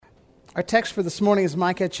Our text for this morning is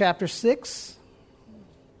Micah chapter 6.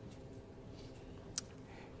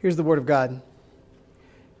 Here's the word of God.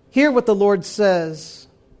 Hear what the Lord says.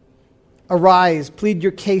 Arise, plead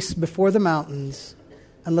your case before the mountains,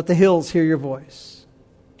 and let the hills hear your voice.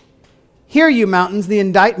 Hear, you mountains, the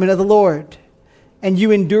indictment of the Lord, and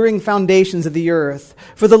you enduring foundations of the earth.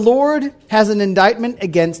 For the Lord has an indictment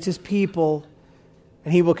against his people,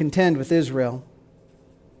 and he will contend with Israel.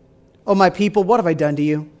 O my people, what have I done to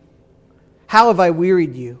you? How have I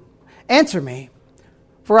wearied you? Answer me,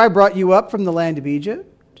 for I brought you up from the land of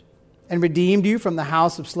Egypt and redeemed you from the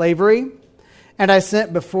house of slavery. And I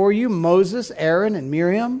sent before you Moses, Aaron, and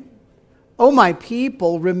Miriam. O my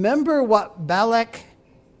people, remember what Balak,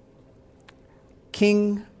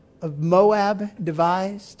 king of Moab,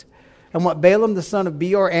 devised, and what Balaam the son of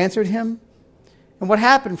Beor answered him, and what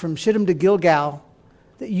happened from Shittim to Gilgal,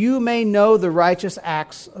 that you may know the righteous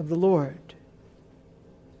acts of the Lord.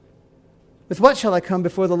 With what shall I come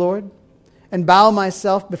before the Lord and bow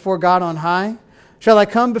myself before God on high? Shall I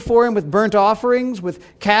come before him with burnt offerings, with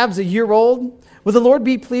calves a year old? Will the Lord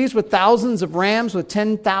be pleased with thousands of rams, with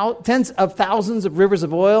tens of thousands of rivers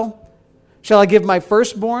of oil? Shall I give my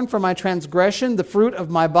firstborn for my transgression, the fruit of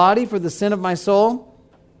my body for the sin of my soul?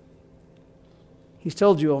 He's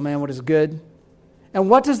told you, O man, what is good. And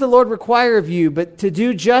what does the Lord require of you but to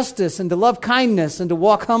do justice and to love kindness and to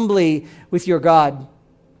walk humbly with your God?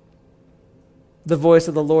 The voice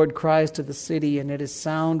of the Lord cries to the city, and it is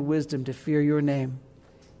sound wisdom to fear your name.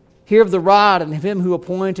 Hear of the rod and of him who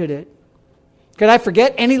appointed it. Can I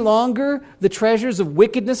forget any longer the treasures of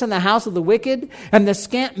wickedness in the house of the wicked, and the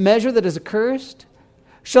scant measure that is accursed?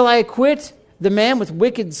 Shall I acquit the man with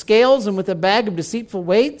wicked scales and with a bag of deceitful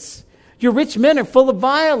weights? Your rich men are full of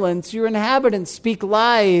violence. Your inhabitants speak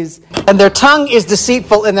lies, and their tongue is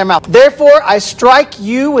deceitful in their mouth. Therefore I strike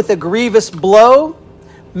you with a grievous blow,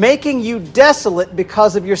 making you desolate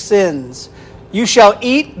because of your sins. You shall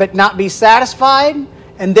eat but not be satisfied,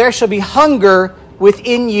 and there shall be hunger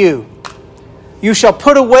within you. You shall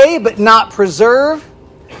put away but not preserve,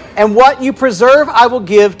 and what you preserve I will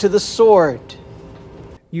give to the sword.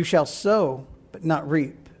 You shall sow but not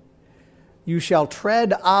reap. You shall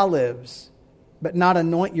tread olives but not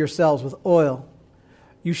anoint yourselves with oil.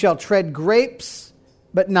 You shall tread grapes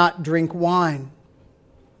but not drink wine.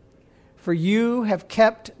 For you have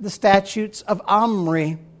kept the statutes of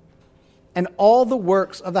Omri and all the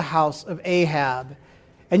works of the house of Ahab,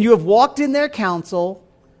 and you have walked in their counsel,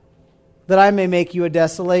 that I may make you a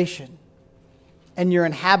desolation, and your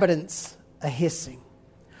inhabitants a hissing.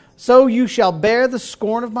 So you shall bear the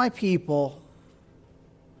scorn of my people.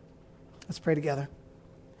 Let's pray together.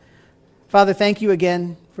 Father, thank you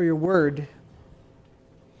again for your word.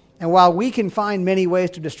 And while we can find many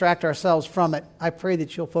ways to distract ourselves from it, I pray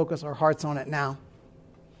that you'll focus our hearts on it now.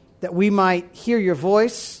 That we might hear your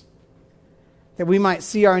voice, that we might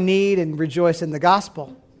see our need and rejoice in the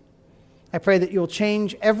gospel. I pray that you'll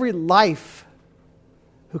change every life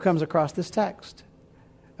who comes across this text.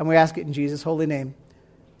 And we ask it in Jesus' holy name.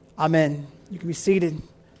 Amen. You can be seated.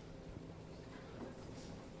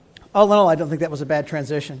 All in all, I don't think that was a bad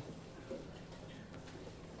transition.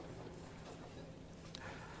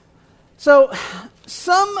 So,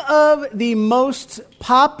 some of the most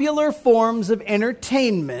popular forms of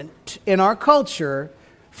entertainment in our culture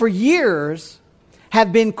for years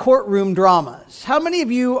have been courtroom dramas. How many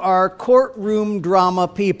of you are courtroom drama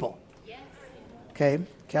people? Yes. Okay,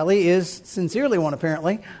 Kelly is sincerely one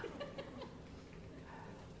apparently.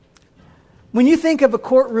 When you think of a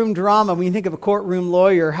courtroom drama, when you think of a courtroom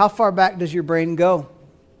lawyer, how far back does your brain go?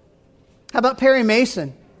 How about Perry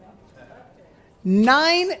Mason?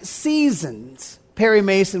 9 seasons Perry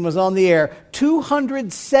Mason was on the air,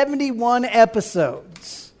 271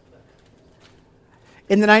 episodes.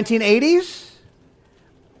 In the 1980s,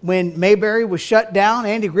 when Mayberry was shut down,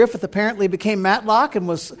 Andy Griffith apparently became Matlock and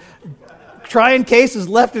was trying cases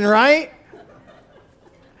left and right.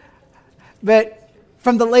 But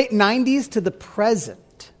from the late 90s to the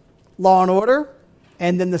present, Law and Order,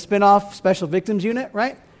 and then the spinoff Special Victims Unit,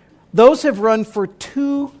 right? Those have run for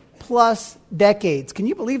 2+ decades. Can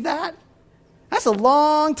you believe that? That's a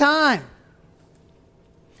long time.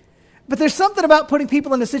 But there's something about putting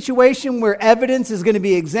people in a situation where evidence is going to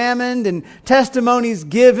be examined and testimonies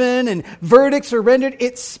given and verdicts are rendered.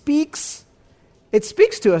 It speaks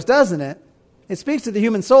to us, doesn't it? It speaks to the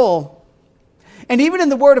human soul. And even in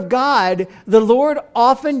the Word of God, the Lord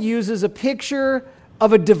often uses a picture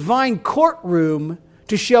of a divine courtroom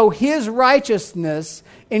to show his righteousness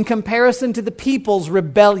in comparison to the people's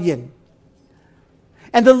rebellion.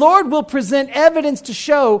 And the Lord will present evidence to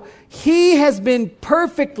show he has been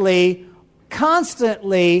perfectly,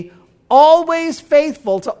 constantly, always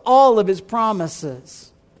faithful to all of his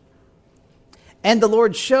promises. And the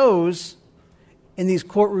Lord shows in these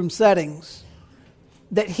courtroom settings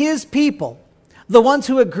that his people, the ones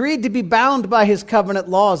who agreed to be bound by his covenant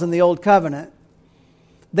laws in the Old Covenant,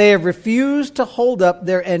 they have refused to hold up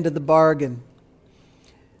their end of the bargain.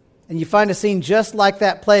 And you find a scene just like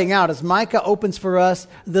that playing out as Micah opens for us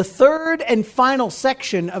the third and final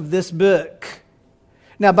section of this book.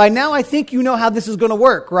 Now, by now, I think you know how this is going to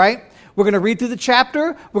work, right? We're going to read through the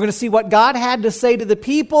chapter. We're going to see what God had to say to the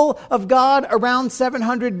people of God around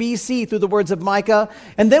 700 BC through the words of Micah.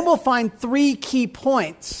 And then we'll find three key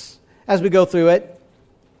points as we go through it.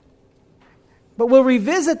 But we'll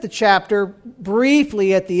revisit the chapter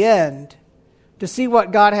briefly at the end to see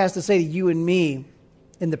what God has to say to you and me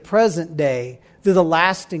in the present day through the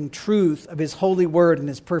lasting truth of his holy word and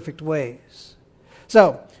his perfect ways.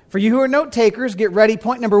 So, for you who are note takers, get ready.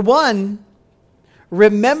 Point number 1,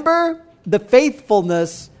 remember the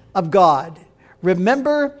faithfulness of God.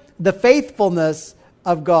 Remember the faithfulness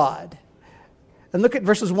of God. And look at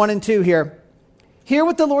verses 1 and 2 here. Hear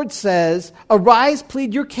what the Lord says. Arise,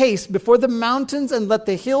 plead your case before the mountains, and let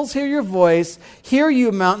the hills hear your voice. Hear,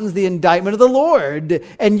 you mountains, the indictment of the Lord,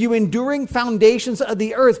 and you enduring foundations of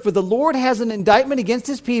the earth. For the Lord has an indictment against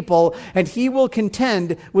his people, and he will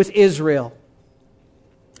contend with Israel.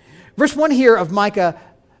 Verse 1 here of Micah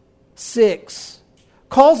 6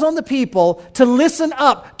 calls on the people to listen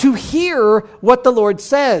up, to hear what the Lord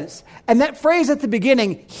says. And that phrase at the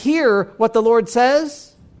beginning, hear what the Lord says,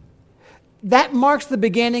 that marks the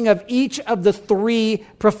beginning of each of the 3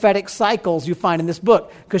 prophetic cycles you find in this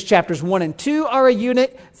book. Because chapters 1 and 2 are a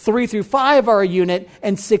unit, 3 through 5 are a unit,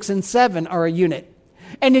 and 6 and 7 are a unit.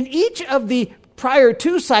 And in each of the prior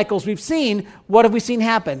 2 cycles we've seen, what have we seen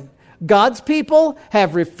happen? God's people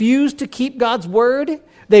have refused to keep God's word.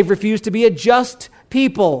 They've refused to be a just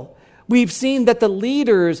people. We've seen that the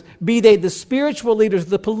leaders, be they the spiritual leaders,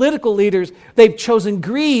 the political leaders, they've chosen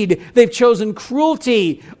greed, they've chosen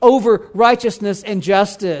cruelty over righteousness and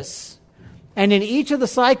justice. And in each of the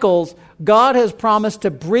cycles, God has promised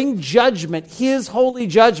to bring judgment, his holy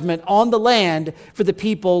judgment on the land for the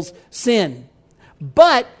people's sin.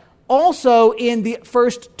 But also in the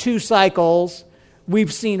first 2 cycles,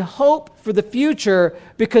 we've seen hope for the future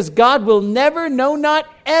because God will never, no, not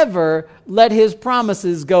ever, let his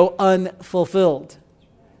promises go unfulfilled.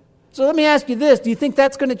 So let me ask you this. Do you think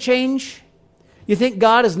that's going to change? You think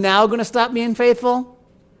God is now going to stop being faithful?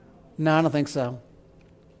 No, I don't think so.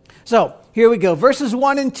 So here we go. Verses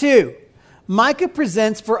 1 and 2. Micah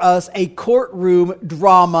presents for us a courtroom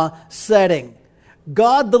drama setting.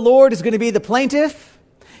 God the Lord is going to be the plaintiff.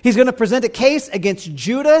 He's going to present a case against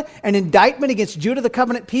Judah, an indictment against Judah, the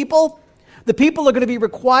covenant people. The people are going to be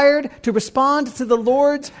required to respond to the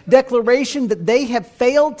Lord's declaration that they have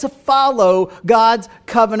failed to follow God's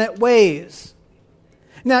covenant ways.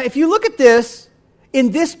 Now, if you look at this, in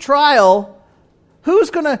this trial, who's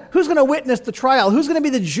going to witness the trial? Who's going to be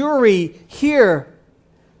the jury here?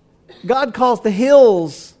 God calls the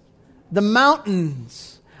hills, the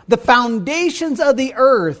mountains, the foundations of the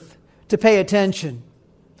earth to pay attention.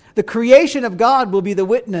 The creation of God will be the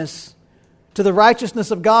witness to the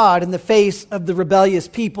righteousness of God in the face of the rebellious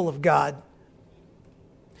people of God.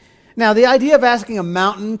 Now, the idea of asking a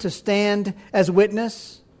mountain to stand as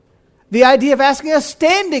witness, the idea of asking a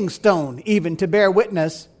standing stone even to bear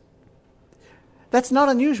witness, that's not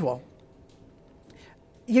unusual.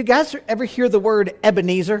 You guys ever hear the word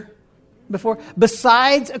Ebenezer before?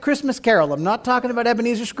 Besides A Christmas Carol, I'm not talking about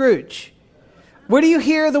Ebenezer Scrooge. Where do you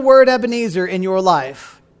hear the word Ebenezer in your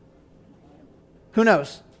life? Who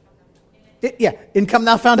knows? In Come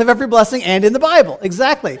Thou Fount of Every Blessing and in the Bible.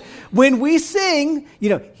 Exactly. When we sing,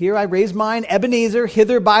 here I raise mine, Ebenezer,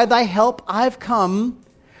 hither by thy help I've come.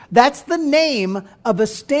 That's the name of a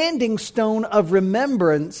standing stone of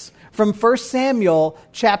remembrance from 1 Samuel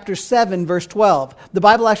chapter 7, verse 12. The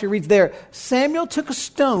Bible actually reads there, Samuel took a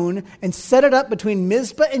stone and set it up between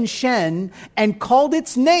Mizpah and Shen and called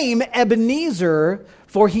its name Ebenezer,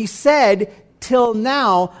 for he said, till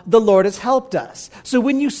now the Lord has helped us. So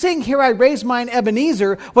when you sing, here I raise mine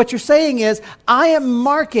Ebenezer, what you're saying is, I am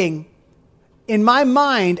marking in my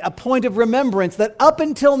mind a point of remembrance that up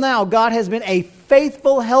until now, God has been a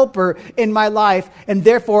faithful helper in my life, and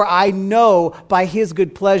therefore I know by his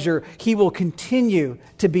good pleasure, he will continue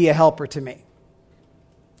to be a helper to me.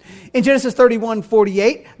 In Genesis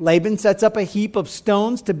 31:48, Laban sets up a heap of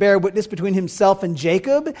stones to bear witness between himself and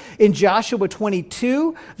Jacob. In Joshua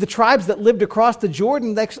 22, the tribes that lived across the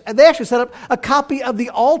Jordan, they actually set up a copy of the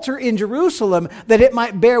altar in Jerusalem that it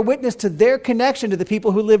might bear witness to their connection to the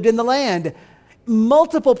people who lived in the land.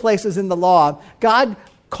 Multiple places in the law, God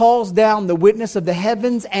calls down the witness of the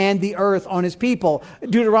heavens and the earth on his people.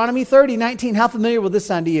 Deuteronomy 30:19, how familiar will this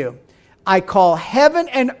sound to you? I call heaven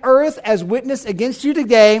and earth as witness against you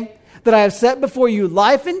today that I have set before you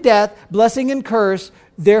life and death, blessing and curse.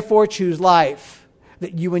 Therefore choose life,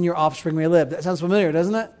 that you and your offspring may live. That sounds familiar,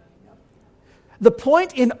 doesn't it? The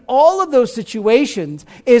point in all of those situations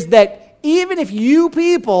is that even if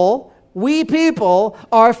we people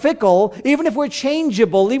are fickle, even if we're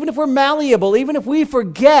changeable, even if we're malleable, even if we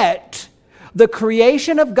forget, the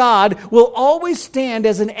creation of God will always stand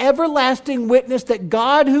as an everlasting witness that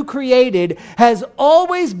God who created has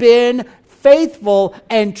always been faithful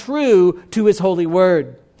and true to his holy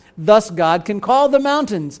word. Thus God can call the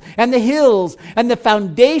mountains and the hills and the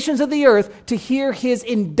foundations of the earth to hear his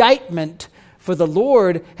indictment. For the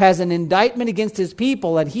Lord has an indictment against his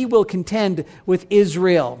people, and he will contend with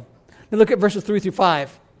Israel. Now look at verses 3 through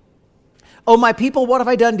 5. O my people, what have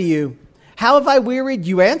I done to you? How have I wearied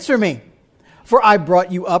you? Answer me. For I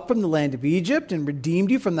brought you up from the land of Egypt and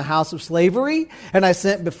redeemed you from the house of slavery. And I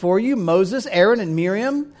sent before you Moses, Aaron, and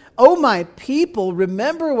Miriam. O my people,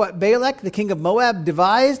 remember what Balak, the king of Moab,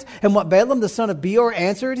 devised, and what Balaam, the son of Beor,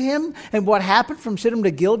 answered him, and what happened from Shittim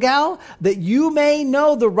to Gilgal, that you may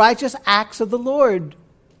know the righteous acts of the Lord.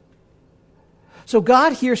 So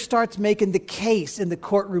God here starts making the case in the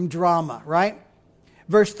courtroom drama, right?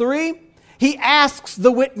 Verse 3, he asks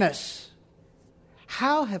the witness,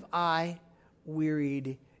 how have I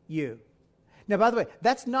wearied you? Now, by the way,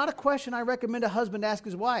 that's not a question I recommend a husband ask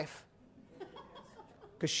his wife,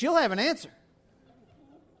 because she'll have an answer.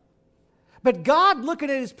 But God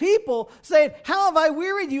looking at his people saying, how have I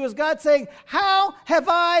wearied you? Is God saying, how have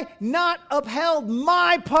I not upheld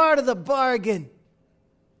my part of the bargain?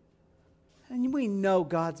 And we know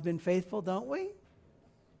God's been faithful, don't we?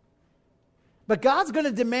 But God's going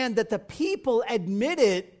to demand that the people admit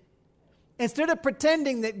it instead of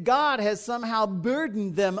pretending that God has somehow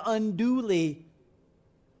burdened them unduly.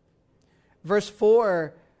 Verse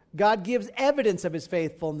 4, God gives evidence of his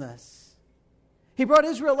faithfulness. He brought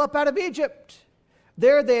Israel up out of Egypt.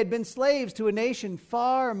 There they had been slaves to a nation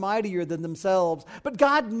far mightier than themselves. But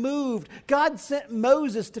God moved. God sent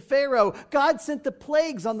Moses to Pharaoh. God sent the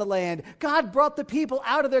plagues on the land. God brought the people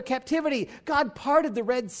out of their captivity. God parted the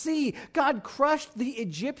Red Sea. God crushed the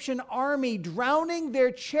Egyptian army, drowning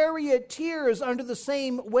their charioteers under the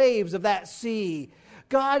same waves of that sea.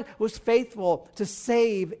 God was faithful to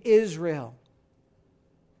save Israel.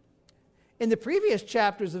 In the previous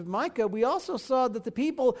chapters of Micah, we also saw that the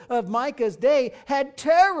people of Micah's day had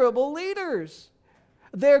terrible leaders.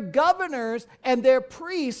 Their governors and their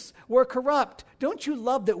priests were corrupt. Don't you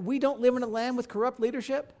love that we don't live in a land with corrupt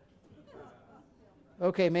leadership?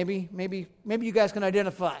 Okay, maybe you guys can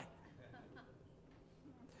identify.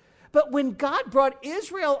 But when God brought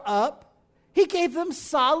Israel up, he gave them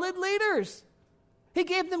solid leaders. He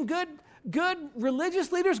gave them good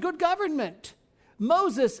religious leaders, good government.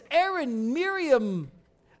 Moses, Aaron, Miriam,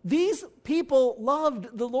 these people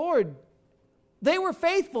loved the Lord. They were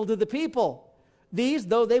faithful to the people. These,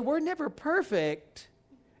 though they were never perfect,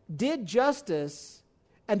 did justice,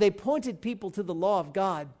 and they pointed people to the law of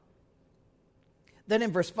God. Then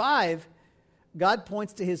in verse 5, God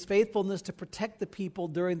points to his faithfulness to protect the people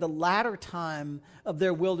during the latter time of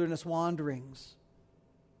their wilderness wanderings.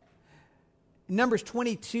 In Numbers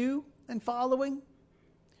 22 and following,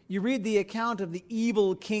 you read the account of the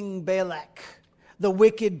evil king Balak, the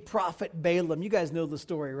wicked prophet Balaam. You guys know the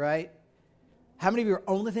story, right? How many of you are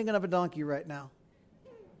only thinking of a donkey right now?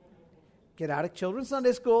 Get out of children's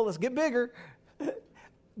Sunday school. Let's get bigger.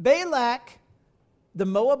 Balak, the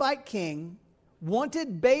Moabite king,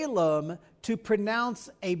 wanted Balaam to pronounce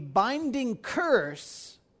a binding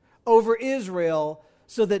curse over Israel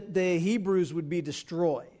so that the Hebrews would be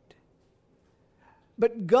destroyed.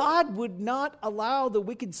 But God would not allow the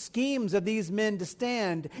wicked schemes of these men to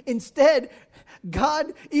stand. Instead,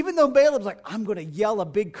 God, even though Balaam's like, I'm going to yell a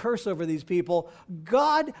big curse over these people,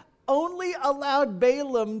 God only allowed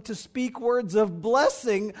Balaam to speak words of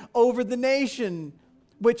blessing over the nation,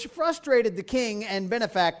 which frustrated the king and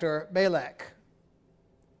benefactor Balak.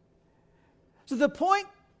 So the point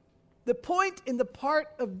in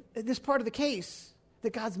this part of the case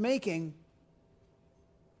that God's making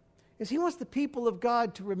is he wants the people of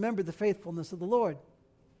God to remember the faithfulness of the Lord.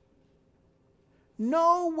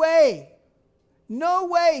 No way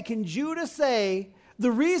can Judah say the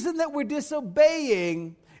reason that we're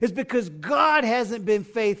disobeying is because God hasn't been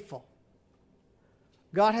faithful.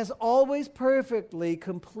 God has always perfectly,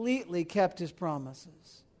 completely kept his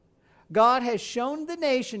promises. God has shown the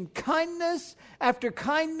nation kindness after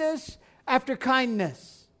kindness after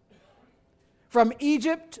kindness. From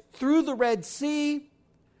Egypt through the Red Sea,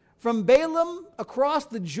 From Balaam across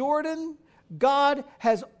the Jordan, God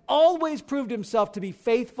has always proved himself to be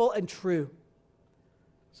faithful and true.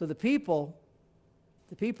 So the people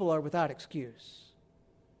are without excuse.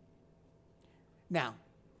 Now,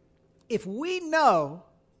 if we know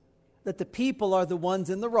that the people are the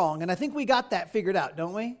ones in the wrong, and I think we got that figured out,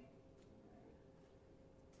 don't we?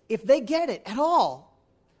 If they get it at all,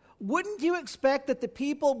 wouldn't you expect that the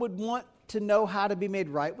people would want to know how to be made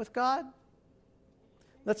right with God?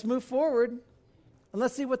 Let's move forward and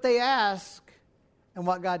let's see what they ask and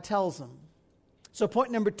what God tells them. So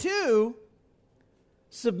point number 2,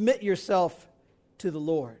 submit yourself to the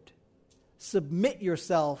Lord. Submit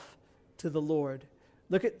yourself to the Lord.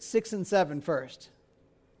 Look at 6 and 7 first.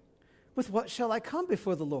 With what shall I come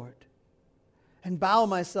before the Lord and bow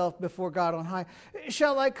myself before God on high?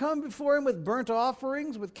 Shall I come before him with burnt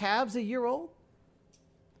offerings, with calves a year old?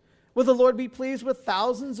 Will the Lord be pleased with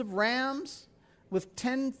thousands of rams, with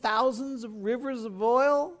 10,000s of rivers of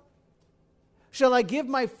oil? Shall I give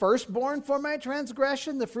my firstborn for my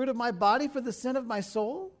transgression, the fruit of my body for the sin of my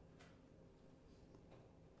soul?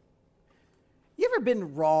 You ever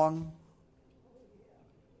been wrong?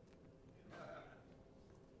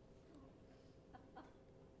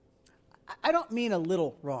 I don't mean a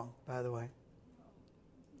little wrong, by the way.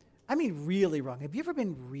 I mean really wrong. Have you ever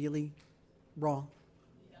been really wrong?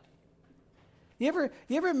 You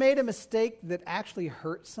ever made a mistake that actually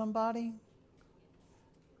hurt somebody?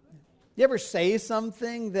 You ever say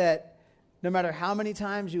something that no matter how many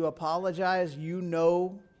times you apologize, you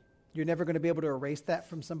know you're never going to be able to erase that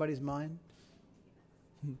from somebody's mind?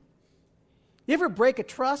 You ever break a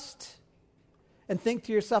trust and think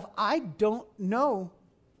to yourself, I don't know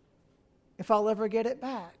if I'll ever get it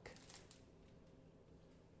back?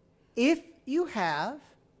 If you have,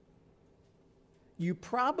 you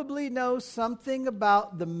probably know something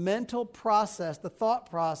about the mental process, the thought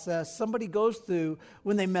process somebody goes through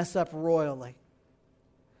when they mess up royally.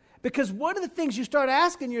 Because one of the things you start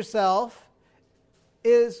asking yourself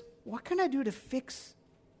is, what can I do to fix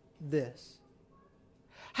this?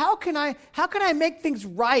 How can I make things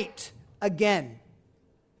right again?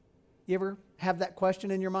 You ever have that question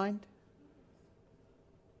in your mind?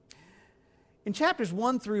 In chapters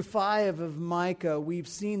 1 through 5 of Micah, we've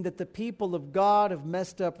seen that the people of God have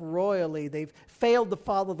messed up royally. They've failed to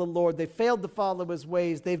follow the Lord. They've failed to follow his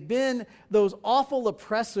ways. They've been those awful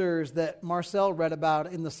oppressors that Marcel read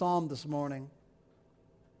about in the psalm this morning.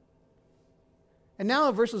 And now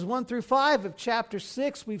in verses 1 through 5 of chapter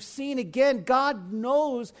 6, we've seen again, God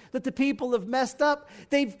knows that the people have messed up.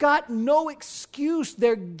 They've got no excuse.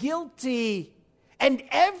 They're guilty. And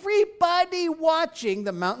everybody watching,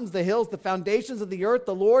 the mountains, the hills, the foundations of the earth,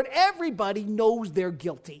 the Lord, everybody knows they're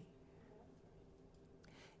guilty.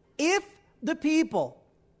 If the people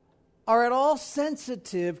are at all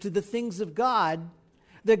sensitive to the things of God,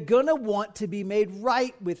 they're going to want to be made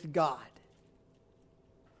right with God.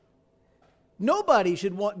 Nobody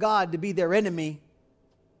should want God to be their enemy.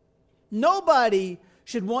 Nobody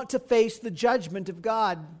should want to face the judgment of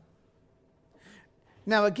God.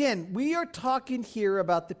 Now again, we are talking here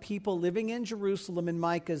about the people living in Jerusalem in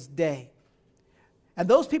Micah's day. And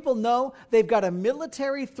those people know they've got a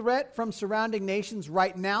military threat from surrounding nations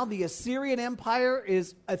right now. The Assyrian Empire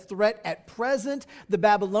is a threat at present. The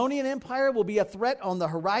Babylonian Empire will be a threat on the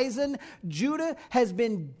horizon. Judah has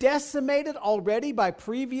been decimated already by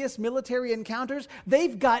previous military encounters.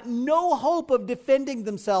 They've got no hope of defending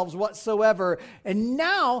themselves whatsoever. And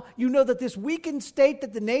now you know that this weakened state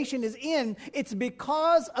that the nation is in, it's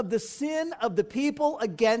because of the sin of the people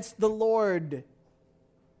against the Lord.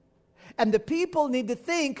 And the people need to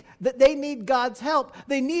think that they need God's help.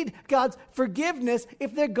 They need God's forgiveness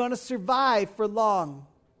if they're going to survive for long.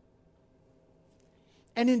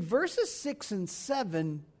 And in verses 6 and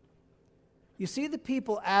 7, you see the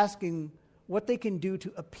people asking what they can do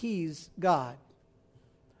to appease God.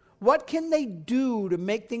 What can they do to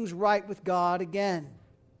make things right with God again?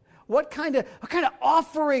 What kind of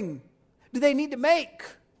offering do they need to make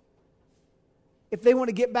if they want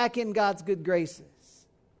to get back in God's good graces?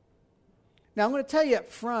 Now, I'm going to tell you up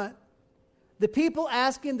front, the people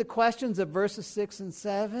asking the questions of verses 6 and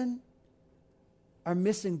 7 are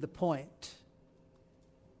missing the point.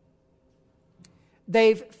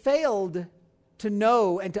 They've failed to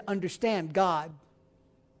know and to understand God.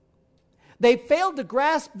 They failed to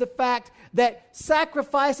grasp the fact that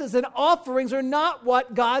sacrifices and offerings are not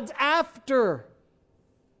what God's after.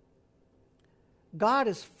 God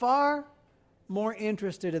is far more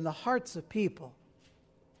interested in the hearts of people.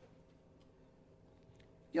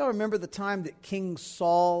 Y'all remember the time that King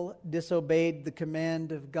Saul disobeyed the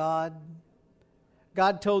command of God?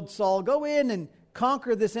 God told Saul, go in and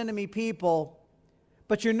conquer this enemy people,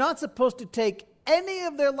 but you're not supposed to take any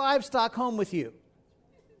of their livestock home with you.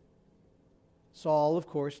 Saul, of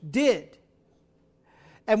course, did.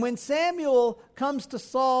 And when Samuel comes to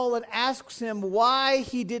Saul and asks him why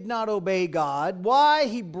he did not obey God, why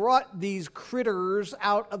he brought these critters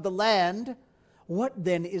out of the land, what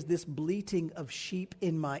then is this bleating of sheep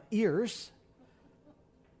in my ears?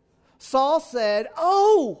 Saul said,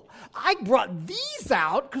 oh, I brought these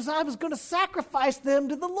out because I was going to sacrifice them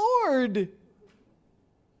to the Lord.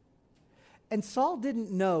 And Saul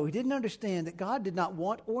didn't know, he didn't understand that God did not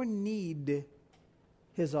want or need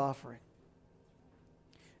his offering.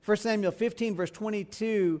 1 Samuel 15, verse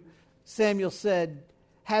 22, Samuel said,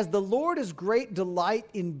 has the Lord as great delight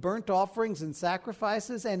in burnt offerings and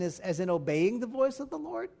sacrifices and as in obeying the voice of the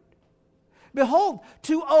Lord? Behold,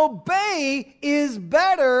 to obey is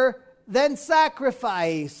better than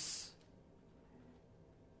sacrifice,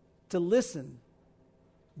 to listen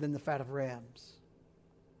than the fat of rams.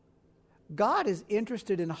 God is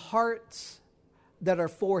interested in hearts that are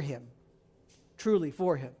for Him, truly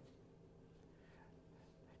for Him.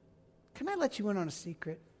 Can I let you in on a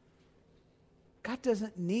secret? God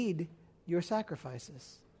doesn't need your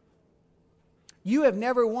sacrifices. You have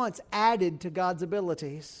never once added to God's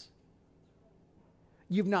abilities.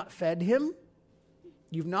 You've not fed Him.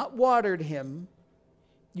 You've not watered Him.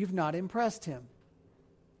 You've not impressed Him.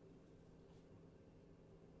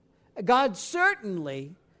 God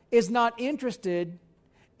certainly is not interested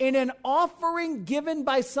in an offering given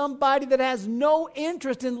by somebody that has no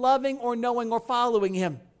interest in loving or knowing or following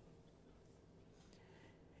Him.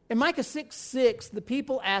 In Micah 6:6, the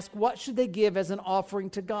people ask what should they give as an offering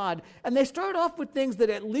to God. And they start off with things that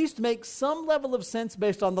at least make some level of sense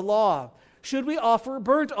based on the law. Should we offer a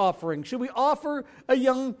burnt offering? Should we offer a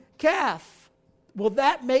young calf? Will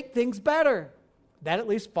that make things better? That at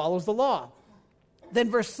least follows the law.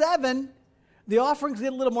 Then verse 7, the offerings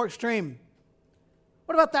get a little more extreme.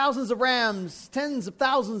 What about thousands of rams, tens of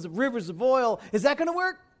thousands of rivers of oil? Is that going to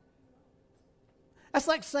work? That's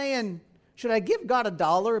like saying, should I give God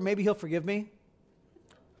 $1 and maybe He'll forgive me?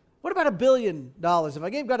 What about $1 billion? If I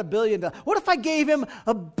gave God $1 billion, what if I gave Him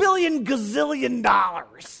 $1 billion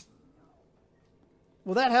gazillion?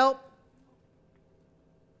 Will that help?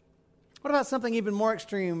 What about something even more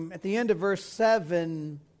extreme? At the end of verse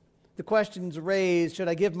 7, the question's raised, should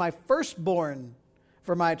I give my firstborn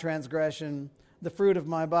for my transgression, the fruit of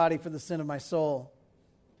my body for the sin of my soul?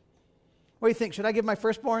 What do you think? Should I give my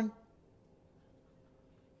firstborn?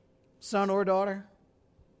 Son or daughter?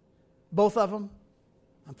 Both of them?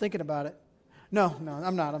 I'm thinking about it. No,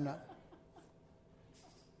 I'm not.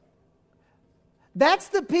 That's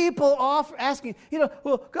the people asking,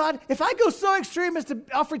 well, God, if I go so extreme as to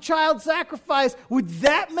offer child sacrifice, would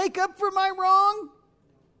that make up for my wrong?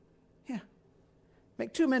 Yeah.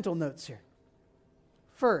 Make 2 mental notes here.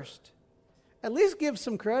 First, at least give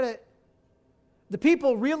some credit. The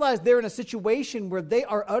people realize they're in a situation where they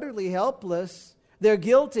are utterly helpless. They're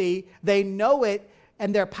guilty, they know it,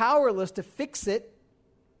 and they're powerless to fix it.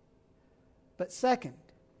 But second,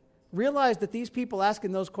 realize that these people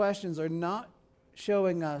asking those questions are not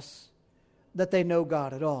showing us that they know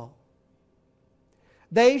God at all.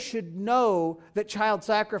 They should know that child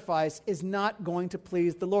sacrifice is not going to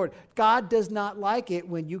please the Lord. God does not like it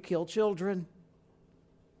when you kill children.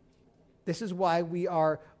 This is why we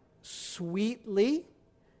are sweetly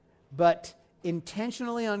but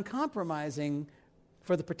intentionally uncompromising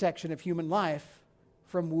for the protection of human life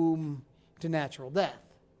from womb to natural death.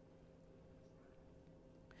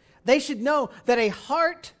 They should know that a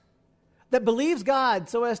heart that believes God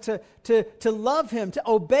so as to love Him, to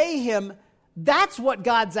obey Him, that's what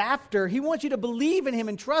God's after. He wants you to believe in Him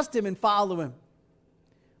and trust Him and follow Him.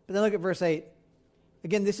 But then look at verse 8.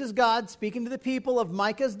 Again, this is God speaking to the people of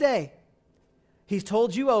Micah's day. He's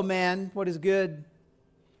told you, O man, what is good.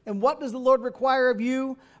 And what does the Lord require of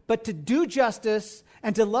you but to do justice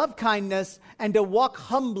and to love kindness and to walk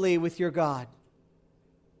humbly with your God?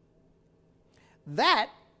 That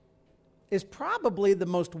is probably the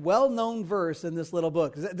most well-known verse in this little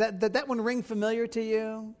book. Does that one ring familiar to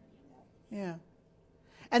you? Yeah.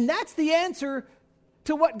 And that's the answer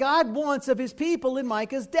to what God wants of His people in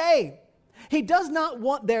Micah's day. He does not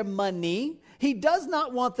want their money. He does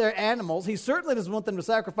not want their animals. He certainly doesn't want them to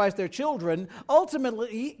sacrifice their children.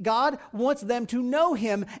 Ultimately, God wants them to know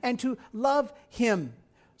Him and to love Him.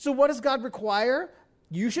 So what does God require?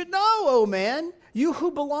 You should know, oh man, you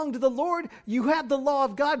who belong to the Lord, you have the law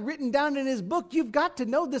of God written down in His book. You've got to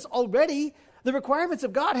know this already. The requirements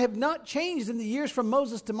of God have not changed in the years from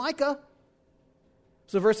Moses to Micah.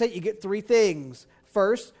 So verse 8, you get 3 things.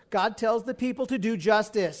 First, God tells the people to do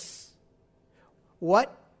justice.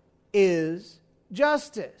 What is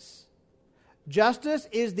justice? Justice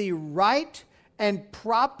is the right and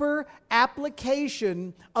proper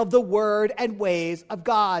application of the word and ways of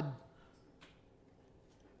God.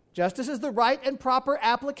 Justice is the right and proper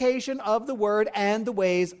application of the word and the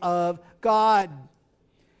ways of God.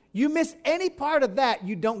 You miss any part of that,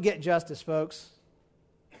 you don't get justice, folks.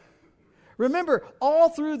 Remember, all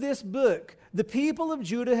through this book, the people of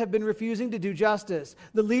Judah have been refusing to do justice.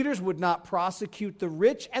 The leaders would not prosecute the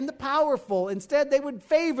rich and the powerful. Instead, they would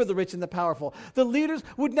favor the rich and the powerful. The leaders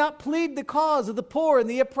would not plead the cause of the poor and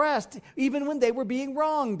the oppressed, even when they were being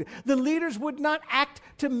wronged. The leaders would not act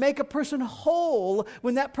to make a person whole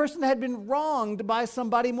when that person had been wronged by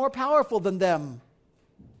somebody more powerful than them.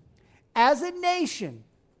 As a nation,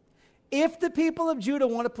 if the people of Judah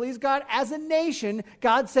want to please God as a nation,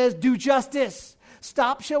 God says, do justice.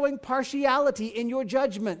 Stop showing partiality in your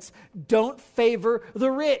judgments. Don't favor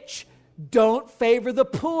the rich. Don't favor the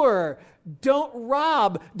poor. Don't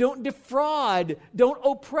rob. Don't defraud. Don't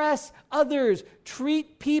oppress others.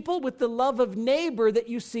 Treat people with the love of neighbor that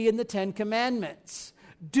you see in the Ten Commandments.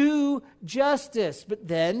 Do justice. But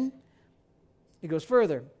then it goes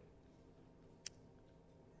further.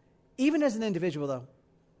 Even as an individual, though,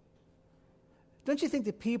 don't you think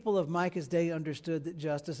the people of Micah's day understood that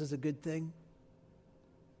justice is a good thing?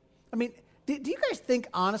 I mean, do you guys think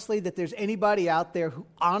honestly that there's anybody out there who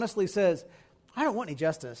honestly says, I don't want any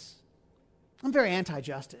justice. I'm very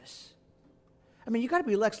anti-justice. I mean, you got to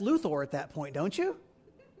be Lex Luthor at that point, don't you?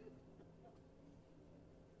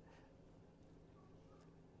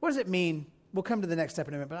 What does it mean? We'll come to the next step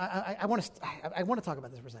in a minute, but I want to talk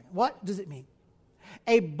about this for a second. What does it mean?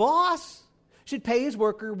 A boss should pay his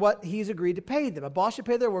worker what he's agreed to pay them. A boss should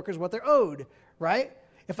pay their workers what they're owed, right?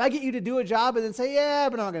 If I get you to do a job and then say, yeah,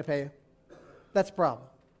 but I'm not going to pay you, that's a problem.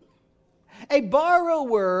 A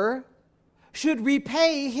borrower should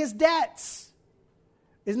repay his debts.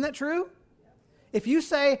 Isn't that true? If you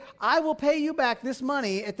say, I will pay you back this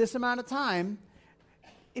money at this amount of time,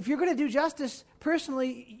 if you're going to do justice,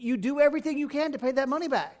 personally, you do everything you can to pay that money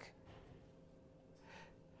back.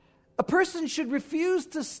 A person should refuse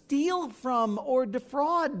to steal from or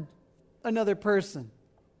defraud another person.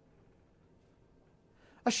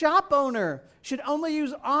 A shop owner should only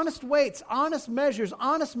use honest weights, honest measures,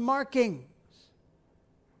 honest markings.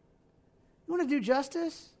 You want to do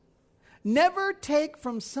justice? Never take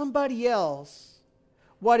from somebody else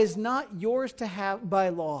what is not yours to have by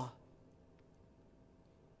law.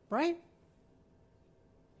 Right?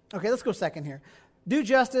 Okay, let's go second here. Do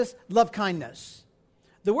justice, love kindness.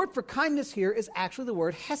 The word for kindness here is actually the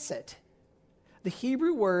word hesed, the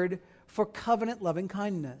Hebrew word for covenant-loving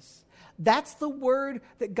kindness. That's the word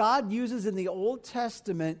that God uses in the Old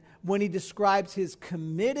Testament when he describes his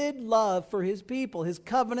committed love for his people, his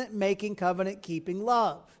covenant-making, covenant-keeping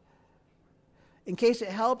love. In case it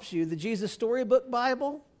helps you, the Jesus Storybook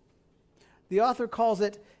Bible, the author calls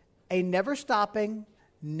it a never-stopping,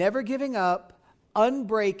 never giving up,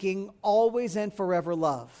 unbreaking, always and forever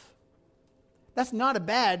love. That's not a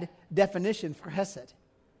bad definition for hesed.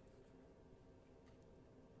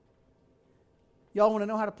 Y'all want to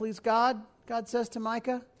know how to please God? God says to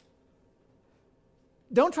Micah.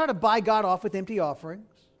 Don't try to buy God off with empty offerings.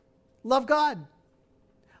 Love God.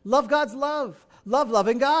 Love God's love. Love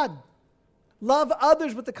loving God. Love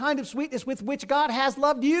others with the kind of sweetness with which God has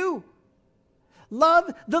loved you.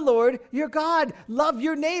 Love the Lord your God. Love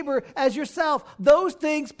your neighbor as yourself. Those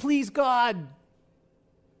things please God.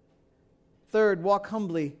 Third, walk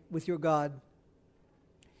humbly with your God.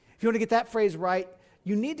 If you want to get that phrase right,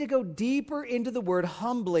 you need to go deeper into the word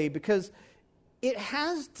humbly, because it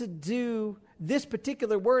has to do, this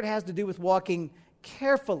particular word has to do with walking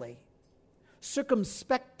carefully,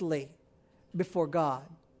 circumspectly before God.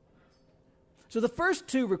 So the first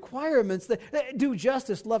two requirements, that do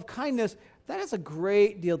justice, love kindness, that has a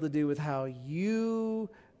great deal to do with how you,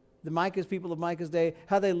 the Micah's people of Micah's day,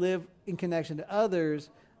 how they live in connection to others.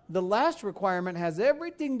 The last requirement has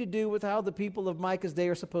everything to do with how the people of Micah's day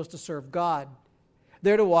are supposed to serve God.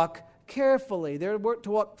 They're to walk carefully. They're to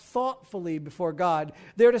walk thoughtfully before God.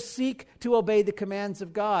 They're to seek to obey the commands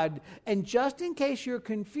of God. And just in case you're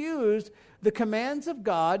confused, the commands of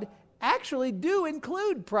God actually do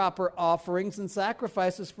include proper offerings and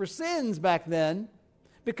sacrifices for sins back then,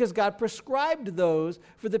 because God prescribed those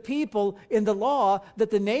for the people in the law that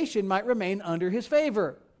the nation might remain under his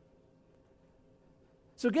favor.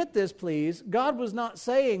 So get this, please. God was not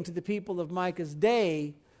saying to the people of Micah's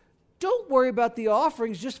day, don't worry about the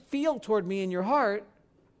offerings, just feel toward me in your heart.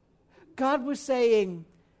 God was saying,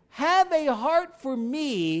 have a heart for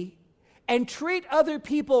me and treat other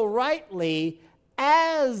people rightly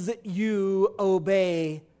as you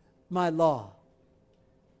obey my law.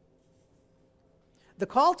 The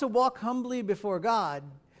call to walk humbly before God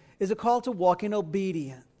is a call to walk in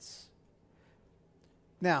obedience.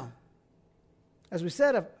 Now, as we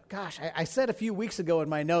said, I said a few weeks ago in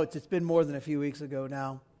my notes, it's been more than a few weeks ago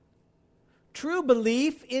now. True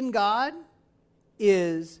belief in God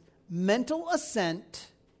is mental assent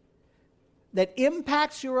that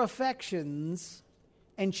impacts your affections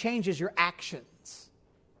and changes your actions.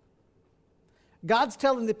 God's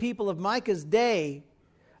telling the people of Micah's day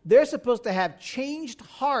they're supposed to have changed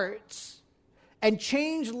hearts and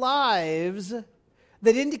changed lives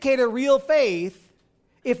that indicate a real faith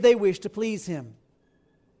if they wish to please Him.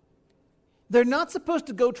 They're not supposed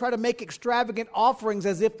to go try to make extravagant offerings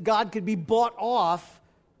as if God could be bought off.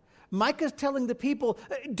 Micah's telling the people,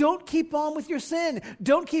 don't keep on with your sin.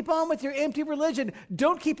 Don't keep on with your empty religion.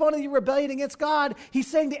 Don't keep on with your rebellion against God. He's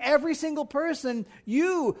saying to every single person,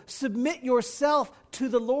 you submit yourself to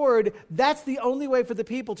the Lord. That's the only way for the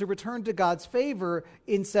people to return to God's favor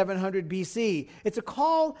in 700 BC. It's a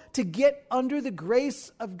call to get under the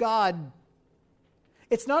grace of God.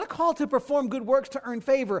 It's not a call to perform good works to earn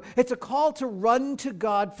favor. It's a call to run to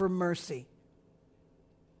God for mercy.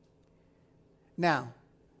 Now,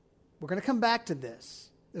 we're going to come back to this.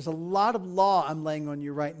 There's a lot of law I'm laying on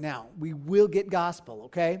you right now. We will get gospel,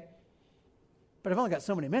 okay? But I've only got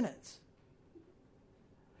so many minutes.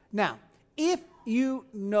 Now, if you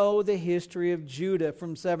know the history of Judah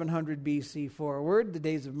from 700 BC forward, the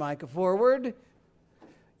days of Micah forward,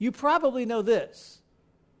 you probably know this.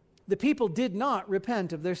 The people did not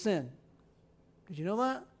repent of their sin. Did you know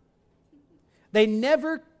that? They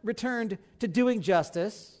never returned to doing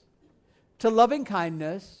justice, to loving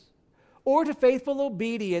kindness, or to faithful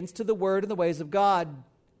obedience to the word and the ways of God.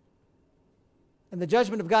 And the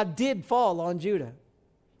judgment of God did fall on Judah.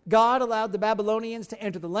 God allowed the Babylonians to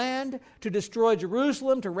enter the land, to destroy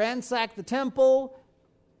Jerusalem, to ransack the temple,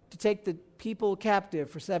 to take the people captive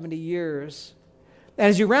for 70 years. And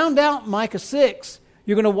as you round out Micah 6,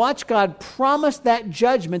 you're going to watch God promise that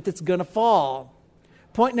judgment that's going to fall.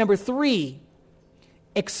 Point number 3,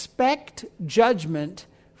 expect judgment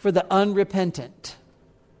for the unrepentant.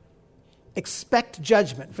 Expect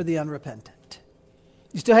judgment for the unrepentant.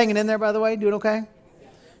 You still hanging in there, by the way? Doing okay?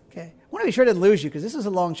 Okay. I want to be sure I didn't lose you because this is a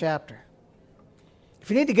long chapter. If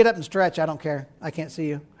you need to get up and stretch, I don't care. I can't see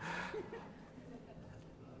you.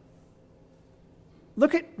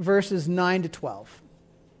 Look at verses 9 to 12.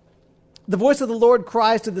 The voice of the Lord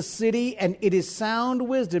cries to the city, and it is sound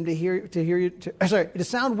wisdom it is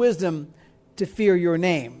sound wisdom to fear your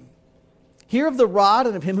name. Hear of the rod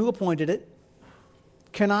and of him who appointed it.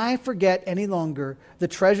 Can I forget any longer the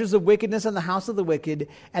treasures of wickedness in the house of the wicked,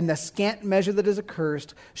 and the scant measure that is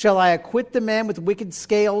accursed? Shall I acquit the man with wicked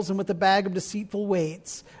scales and with a bag of deceitful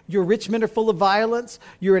weights? Your rich men are full of violence,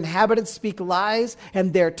 your inhabitants speak lies,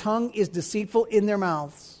 and their tongue is deceitful in their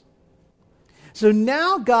mouths. So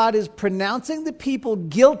now God is pronouncing the people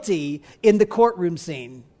guilty in the courtroom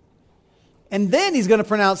scene. And then he's going to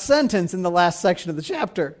pronounce sentence in the last section of the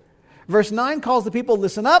chapter. Verse 9 calls the people,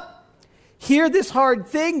 listen up. Hear this hard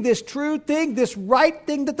thing, this true thing, this right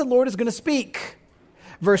thing that the Lord is going to speak.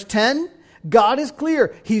 Verse 10, God is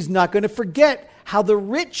clear. He's not going to forget how the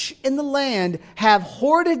rich in the land have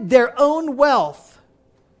hoarded their own wealth.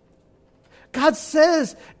 God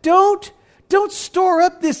says, don't store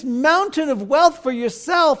up this mountain of wealth for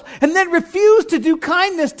yourself and then refuse to do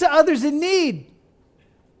kindness to others in need.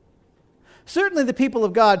 Certainly the people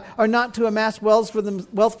of God are not to amass wealth for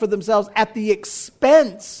themselves at the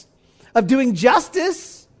expense of doing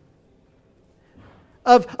justice,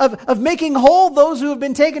 of making whole those who have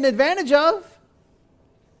been taken advantage of.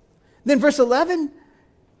 Then verse 11,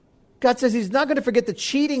 God says he's not going to forget the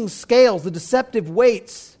cheating scales, the deceptive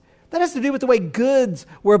weights. That has to do with the way goods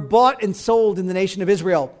were bought and sold in the nation of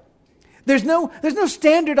Israel. There's no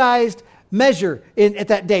standardized measure at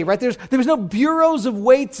that day, right? There was no bureaus of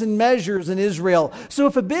weights and measures in Israel. So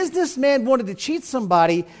if a businessman wanted to cheat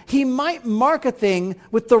somebody, he might mark a thing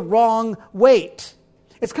with the wrong weight.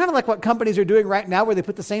 It's kind of like what companies are doing right now where they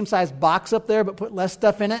put the same size box up there but put less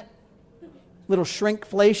stuff in it. Little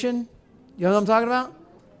shrinkflation. You know what I'm talking about?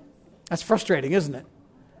 That's frustrating, isn't it?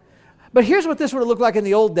 But here's what this would have looked like in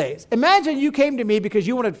the old days. Imagine you came to me because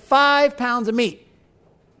you wanted 5 pounds of meat.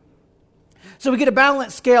 So we get a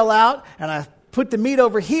balance scale out, and I put the meat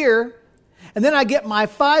over here, and then I get my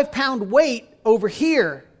 5-pound weight over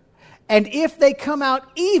here. And if they come out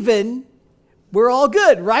even, we're all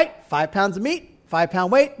good, right? 5 pounds of meat,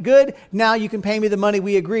 5-pound weight, good. Now you can pay me the money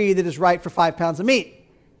we agree that is right for 5 pounds of meat.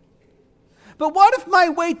 But what if my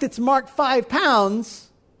weight that's marked 5 pounds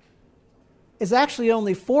is actually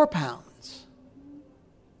only 4 pounds.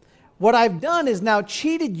 What I've done is now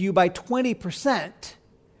cheated you by 20%,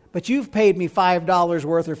 but you've paid me $5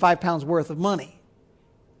 worth or 5 pounds worth of money.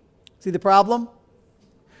 See the problem?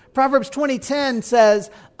 Proverbs 20:10 says,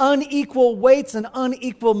 unequal weights and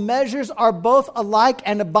unequal measures are both alike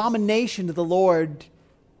an abomination to the Lord.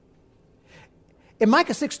 In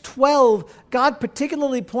Micah 6:12, God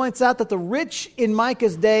particularly points out that the rich in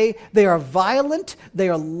Micah's day, they are violent, they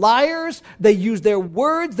are liars, they use their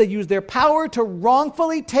words, they use their power to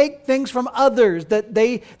wrongfully take things from others that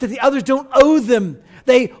the others don't owe them.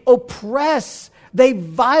 They oppress, they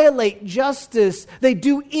violate justice, they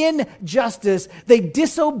do injustice, they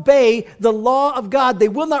disobey the law of God. They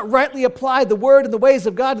will not rightly apply the word and the ways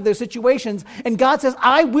of God to their situations. And God says,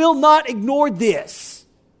 I will not ignore this.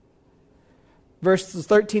 Verses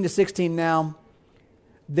 13 to 16 now.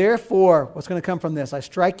 Therefore, what's going to come from this? I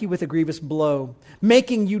strike you with a grievous blow,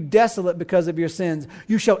 making you desolate because of your sins.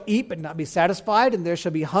 You shall eat but not be satisfied, and there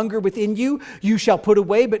shall be hunger within you. You shall put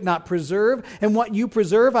away but not preserve, and what you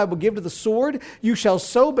preserve I will give to the sword. You shall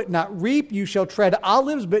sow but not reap. You shall tread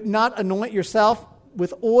olives but not anoint yourself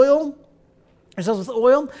with oil.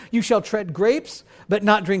 You shall tread grapes, but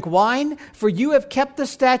not drink wine, for you have kept the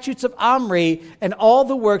statutes of Omri and all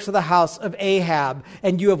the works of the house of Ahab,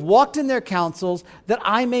 and you have walked in their counsels, that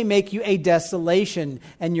I may make you a desolation,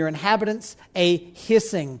 and your inhabitants a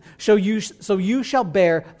hissing. So you shall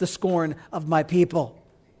bear the scorn of my people.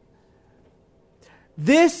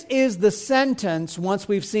 This is the sentence once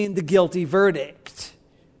we've seen the guilty verdict.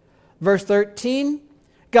 Verse 13,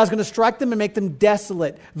 God's going to strike them and make them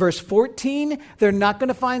desolate. Verse 14, they're not going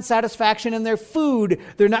to find satisfaction in their food.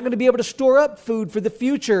 They're not going to be able to store up food for the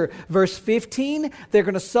future. Verse 15, they're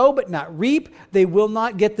going to sow but not reap. They will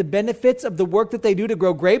not get the benefits of the work that they do to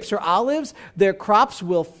grow grapes or olives. Their crops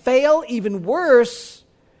will fail. Even worse,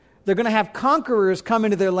 they're going to have conquerors come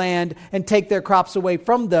into their land and take their crops away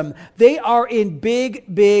from them. They are in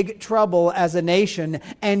big, big trouble as a nation,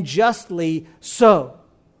 and justly so.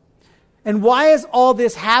 And why is all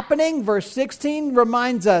this happening? Verse 16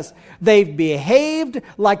 reminds us, they've behaved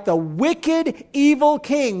like the wicked, evil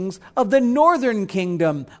kings of the northern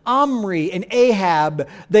kingdom, Omri and Ahab.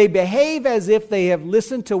 They behave as if they have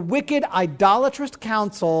listened to wicked, idolatrous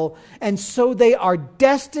counsel, and so they are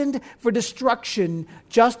destined for destruction,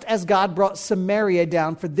 just as God brought Samaria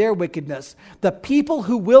down for their wickedness. The people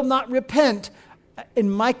who will not repent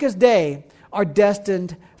in Micah's day are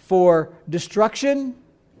destined for destruction,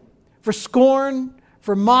 for scorn,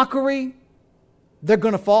 for mockery. They're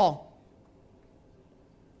going to fall.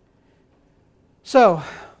 So,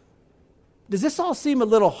 does this all seem a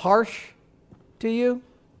little harsh to you?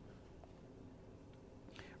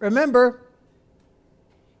 Remember,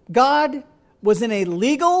 God was in a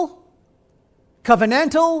legal,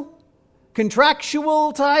 covenantal,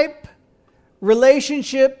 contractual type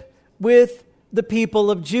relationship with the people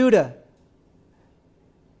of Judah.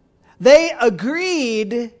 They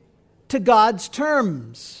agreed to God's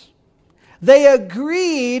terms. They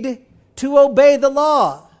agreed to obey the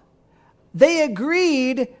law. They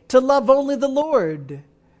agreed to love only the Lord.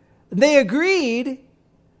 They agreed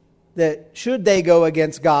that should they go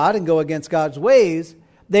against God and go against God's ways,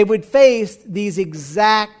 they would face these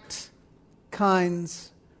exact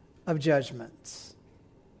kinds of judgments.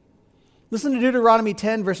 Listen to Deuteronomy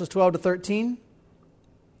 10, verses 12 to 13.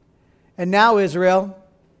 And now, Israel,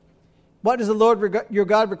 what does the Lord your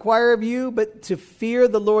God require of you but to fear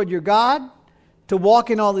the Lord your God, to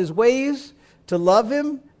walk in all his ways, to love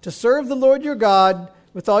him, to serve the Lord your God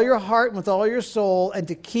with all your heart and with all your soul, and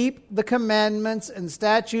to keep the commandments and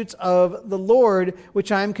statutes of the Lord,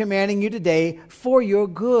 which I am commanding you today for your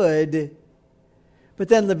good. But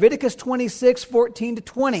then Leviticus 26, 14 to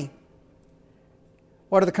 20.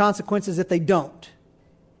 What are the consequences if they don't?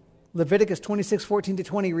 Leviticus 26, 14 to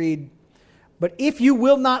 20 read, but if you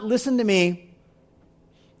will not listen to me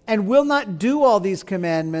and will not do all these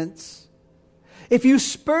commandments, if you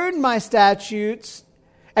spurn my statutes,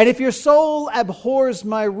 and if your soul abhors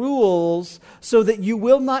my rules, so that you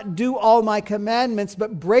will not do all my commandments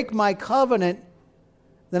but break my covenant,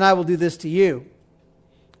 then I will do this to you.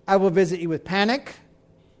 I will visit you with panic,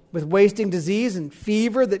 with wasting disease and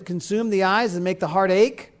fever that consume the eyes and make the heart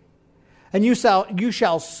ache. And you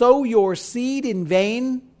shall sow your seed in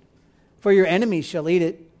vain, for your enemies shall eat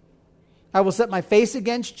it. I will set my face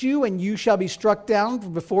against you, and you shall be struck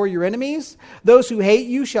down before your enemies. Those who hate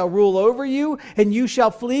you shall rule over you, and you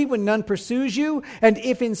shall flee when none pursues you. And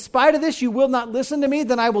if in spite of this you will not listen to me,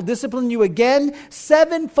 then I will discipline you again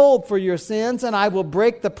sevenfold for your sins, and I will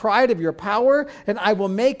break the pride of your power, and I will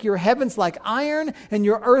make your heavens like iron, and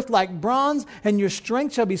your earth like bronze, and your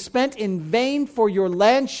strength shall be spent in vain, for your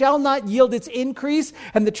land shall not yield its increase,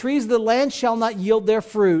 and the trees of the land shall not yield their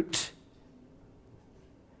fruit.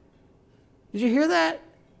 Did you hear that?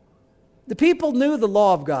 The people knew the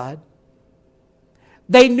law of God.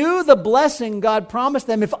 They knew the blessing God promised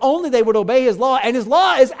them if only they would obey His law. And His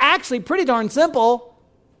law is actually pretty darn simple.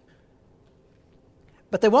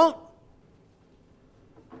 But they won't.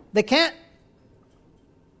 They can't.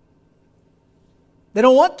 They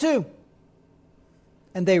don't want to.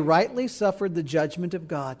 And they rightly suffered the judgment of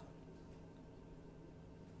God.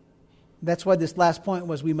 That's why this last point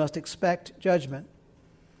was we must expect judgment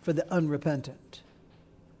for the unrepentant.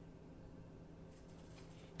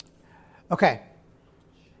 Okay.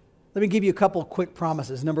 Let me give you a couple quick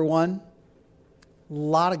promises. Number one, a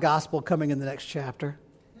lot of gospel coming in the next chapter.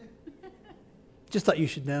 Just thought you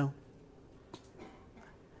should know.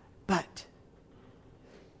 But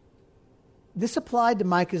this applied to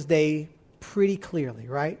Micah's day pretty clearly,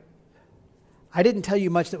 right? I didn't tell you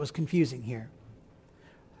much that was confusing here.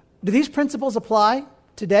 Do these principles apply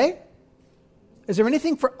today? Is there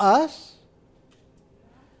anything for us?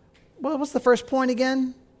 Well, what's the first point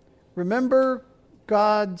again? Remember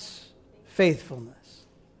God's faithfulness.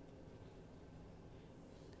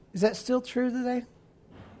 Is that still true today?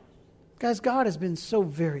 Guys, God has been so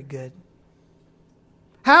very good.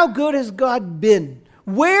 How good has God been?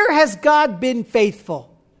 Where has God been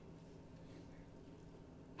faithful?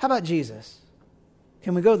 How about Jesus?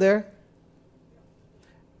 Can we go there?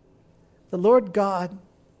 The Lord God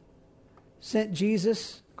sent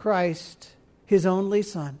Jesus Christ, His only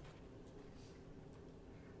Son,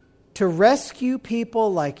 to rescue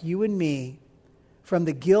people like you and me from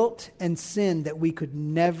the guilt and sin that we could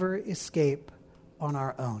never escape on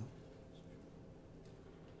our own.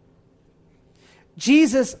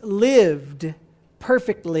 Jesus lived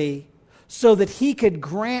perfectly so that He could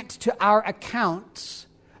grant to our accounts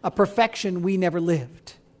a perfection we never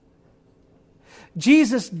lived.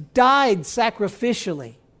 Jesus died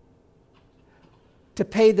sacrificially to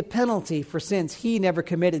pay the penalty for sins He never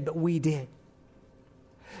committed, but we did.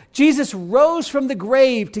 Jesus rose from the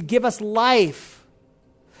grave to give us life.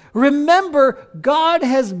 Remember, God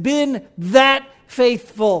has been that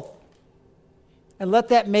faithful. And let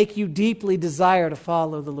that make you deeply desire to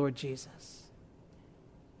follow the Lord Jesus.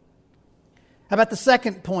 How about the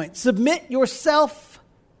second point? Submit yourself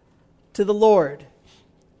to the Lord.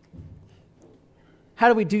 How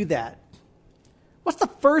do we do that? What's the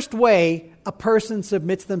first way a person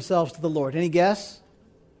submits themselves to the Lord? Any guess?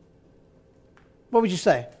 What would you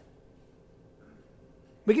say?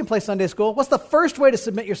 We can play Sunday school. What's the first way to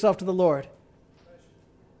submit yourself to the Lord?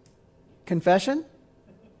 Confession?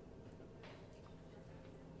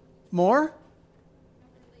 More?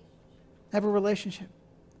 Have a relationship.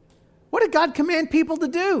 What did God command people to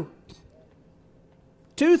do?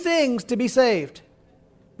 2 things to be saved.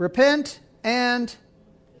 Repent and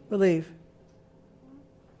believe.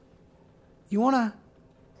 You want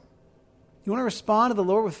to respond to the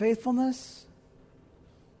Lord with faithfulness?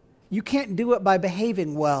 You can't do it by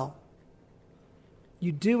behaving well.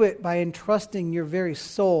 You do it by entrusting your very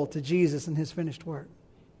soul to Jesus and His finished work.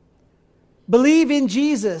 Believe in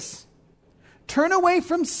Jesus. Turn away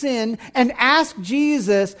from sin and ask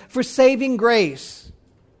Jesus for saving grace.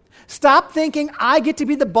 Stop thinking, I get to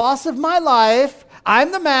be the boss of my life.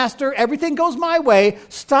 I'm the master. Everything goes my way.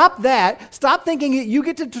 Stop that. Stop thinking that you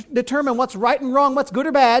get to determine what's right and wrong, what's good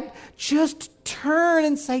or bad. Just turn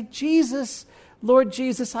and say, Jesus, Lord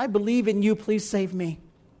Jesus, I believe in you. Please save me.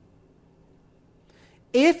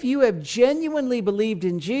 If you have genuinely believed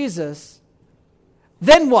in Jesus,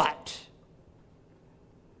 then what?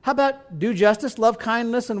 How about do justice, love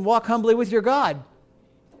kindness, and walk humbly with your God?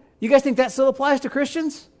 You guys think that still applies to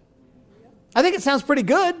Christians? I think it sounds pretty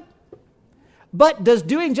good. But does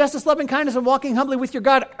doing justice, loving kindness, and walking humbly with your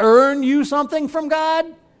God earn you something from God?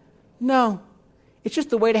 No. It's just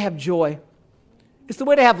the way to have joy. It's the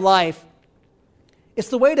way to have life. It's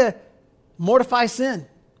the way to mortify sin.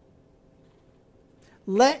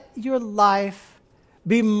 Let your life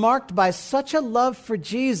be marked by such a love for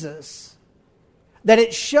Jesus that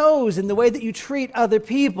it shows in the way that you treat other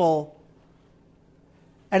people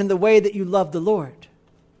and in the way that you love the Lord.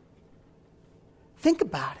 Think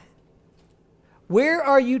about it. Where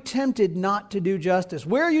are you tempted not to do justice?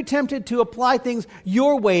 Where are you tempted to apply things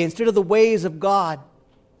your way instead of the ways of God?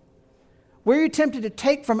 Where are you tempted to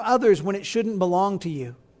take from others when it shouldn't belong to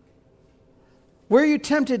you? Where are you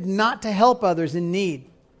tempted not to help others in need?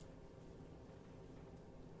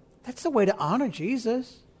 That's the way to honor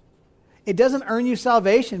Jesus. It doesn't earn you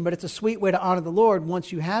salvation, but it's a sweet way to honor the Lord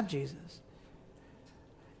once you have Jesus.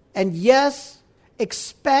 And yes,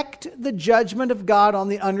 expect the judgment of God on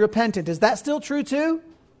the unrepentant. Is that still true too?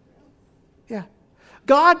 Yeah.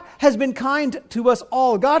 God has been kind to us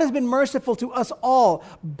all. God has been merciful to us all.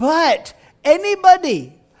 But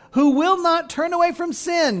anybody who will not turn away from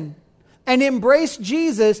sin and embrace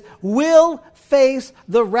Jesus will face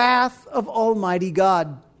the wrath of Almighty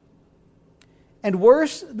God. And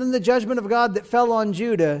worse than the judgment of God that fell on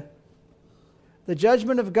Judah, the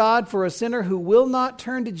judgment of God for a sinner who will not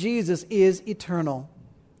turn to Jesus is eternal.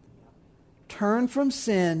 Turn from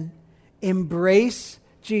sin, embrace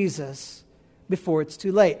Jesus before it's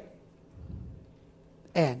too late.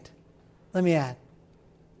 And let me add,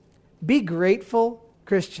 be grateful,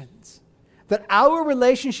 Christians, that our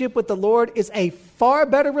relationship with the Lord is a far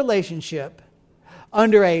better relationship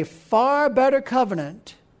under a far better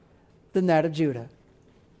covenant than that of Judah.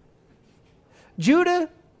 Judah,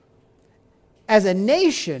 as a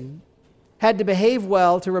nation, had to behave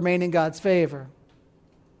well to remain in God's favor.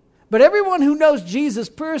 But everyone who knows Jesus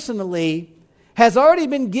personally has already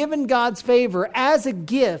been given God's favor as a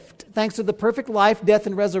gift thanks to the perfect life, death,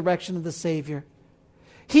 and resurrection of the Savior.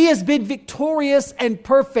 He has been victorious and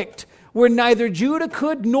perfect where neither Judah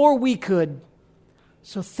could nor we could.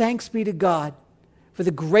 So thanks be to God for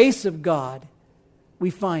the grace of God we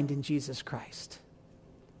find in Jesus Christ.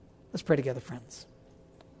 Let's pray together, friends.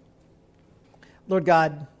 Lord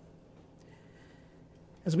God,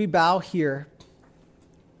 as we bow here,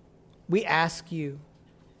 we ask you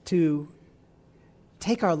to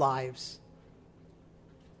take our lives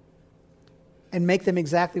and make them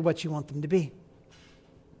exactly what you want them to be.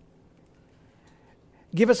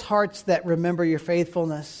 Give us hearts that remember your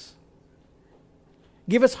faithfulness.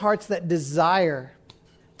 Give us hearts that desire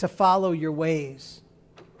to follow your ways.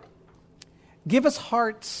 Give us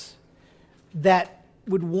hearts that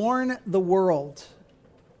would warn the world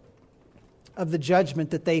of the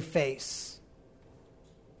judgment that they face.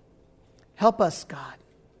 Help us, God.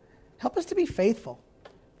 Help us to be faithful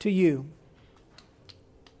to you.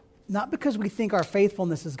 Not because we think our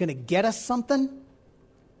faithfulness is going to get us something,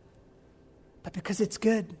 but because it's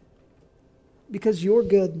good. Because you're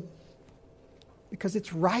good. Because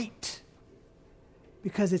it's right.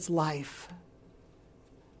 Because it's life.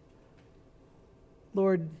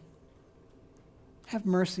 Lord, have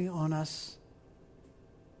mercy on us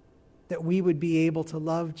that we would be able to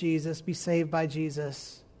love Jesus, be saved by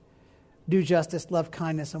Jesus, do justice, love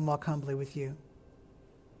kindness, and walk humbly with you.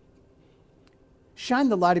 Shine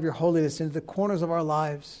the light of your holiness into the corners of our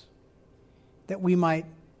lives that we might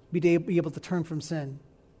be able to turn from sin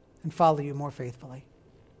and follow you more faithfully.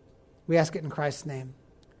 We ask it in Christ's name.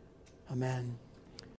 Amen.